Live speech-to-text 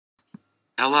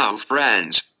Hello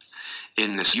friends.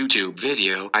 In this YouTube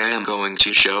video I am going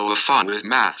to show a fun with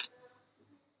math.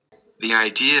 The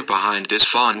idea behind this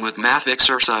fun with math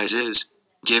exercise is,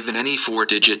 given any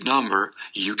 4-digit number,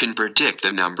 you can predict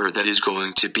the number that is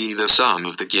going to be the sum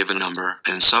of the given number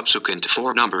and subsequent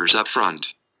 4 numbers up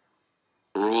front.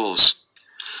 Rules.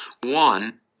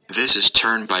 1. This is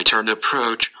turn-by-turn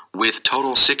approach, with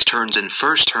total 6 turns, and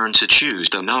first turn to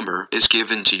choose the number is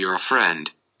given to your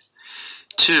friend.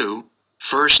 2.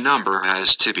 First number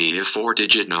has to be a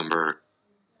 4-digit number.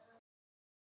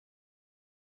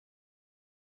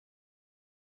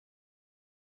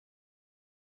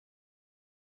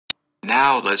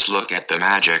 Now let's look at the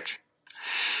magic.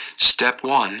 Step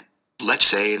 1. Let's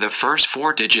say the first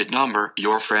 4-digit number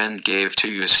your friend gave to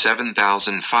you is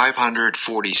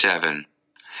 7,547.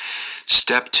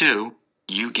 Step 2.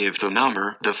 You give the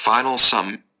number the final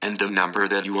sum, and the number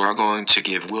that you are going to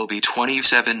give will be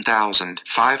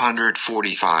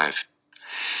 27,545.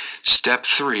 Step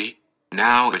 3.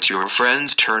 Now it's your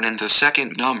friend's turn, and the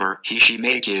second number he/she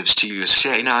may gives to you is,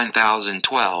 say,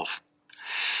 9,012.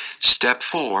 Step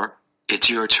 4. It's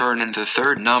your turn, and the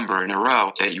third number in a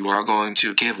row that you are going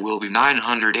to give will be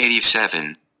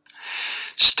 987.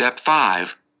 Step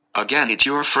 5. Again, it's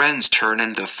your friend's turn,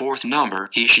 and the fourth number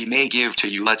he/she may give to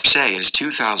you, let's say, is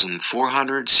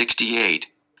 2,468.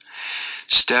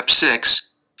 Step 6.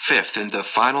 Fifth and the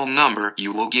final number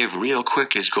you will give real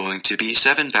quick is going to be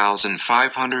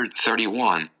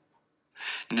 7,531.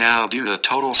 Now do the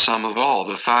total sum of all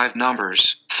the 5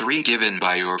 numbers, 3 given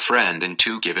by your friend and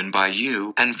 2 given by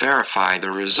you, and verify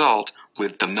the result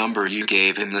with the number you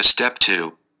gave in the step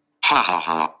 2. Ha ha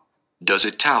ha. Does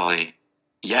it tally?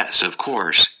 Yes, of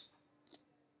course.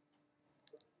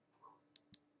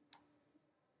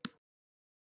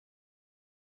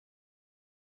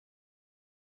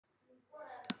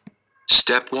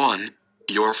 Step 1.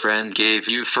 Your friend gave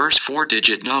you first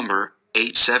 4-digit number,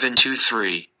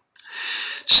 8723.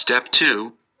 Step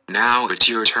 2. Now it's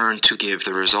your turn to give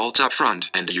the result up front,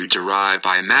 and you derive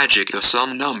by magic the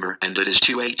sum number, and it is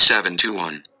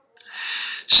 28721.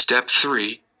 Step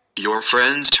 3. Your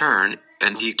friend's turn,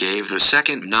 and he gave the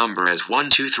second number as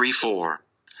 1234.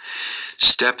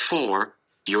 Step 4.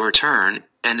 Your turn,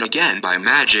 and again by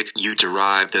magic you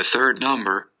derive the third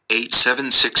number,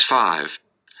 8765.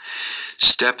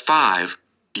 Step 5.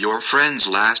 Your friend's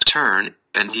last turn,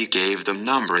 and he gave the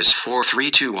number as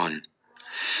 4321.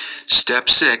 Step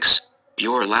 6.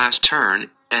 Your last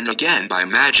turn, and again by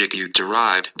magic you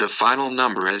derived the final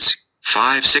number as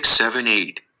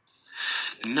 5678.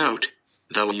 Note,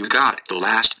 though you got the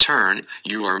last turn,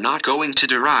 you are not going to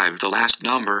derive the last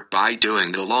number by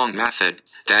doing the long method,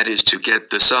 that is to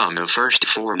get the sum of first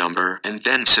 4 number and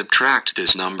then subtract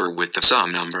this number with the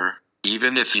sum number.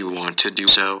 Even if you want to do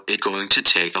so, it's going to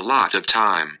take a lot of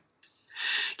time.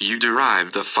 You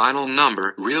derive the final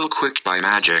number real quick by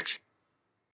magic.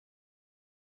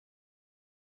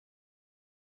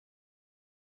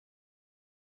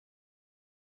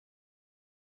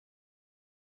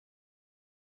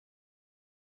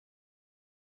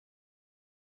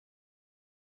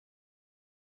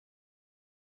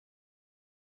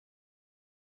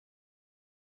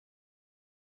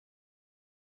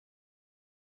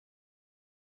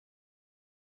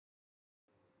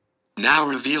 Now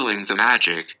revealing the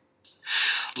magic.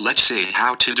 Let's see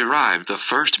how to derive the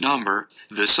first number,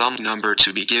 the sum number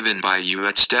to be given by you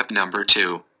at step number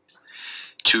 2.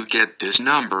 To get this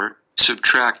number,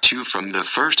 subtract 2 from the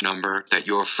first number that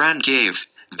your friend gave,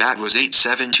 that was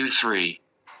 8723.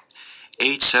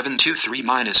 8723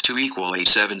 minus 2 equal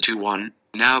 8721,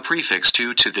 now prefix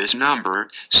 2 to this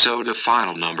number, so the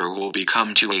final number will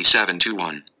become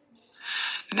 28721.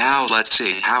 Now let's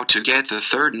see how to get the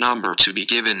third number to be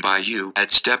given by you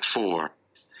at step 4.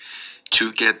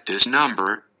 To get this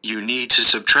number, you need to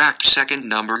subtract second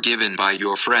number given by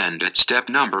your friend at step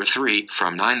number 3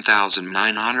 from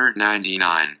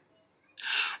 9,999.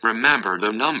 Remember,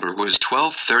 the number was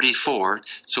 1234,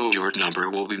 so your number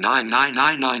will be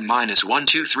 9999 minus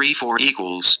 1234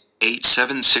 equals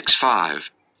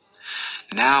 8765.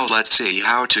 Now let's see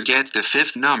how to get the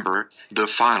fifth number, the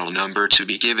final number to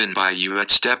be given by you at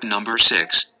step number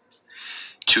 6.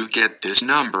 To get this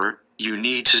number, you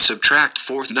need to subtract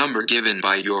fourth number given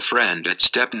by your friend at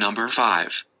step number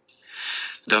 5.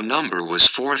 The number was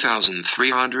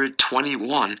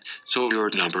 4,321, so your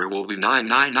number will be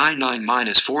 9999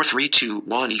 minus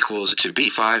 4321 equals to be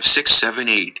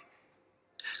 5678.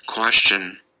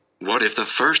 Question. What if the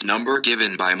first number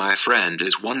given by my friend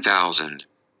is 1,000?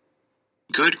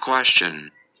 Good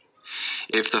question.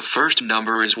 If the first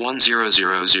number is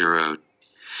 1000,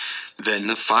 then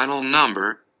the final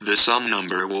number, the sum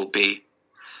number will be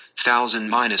 1000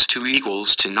 minus 2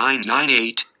 equals to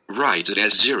 998, write it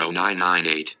as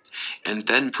 0998. And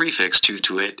then prefix 2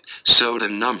 to it, so the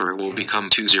number will become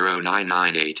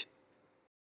 20998.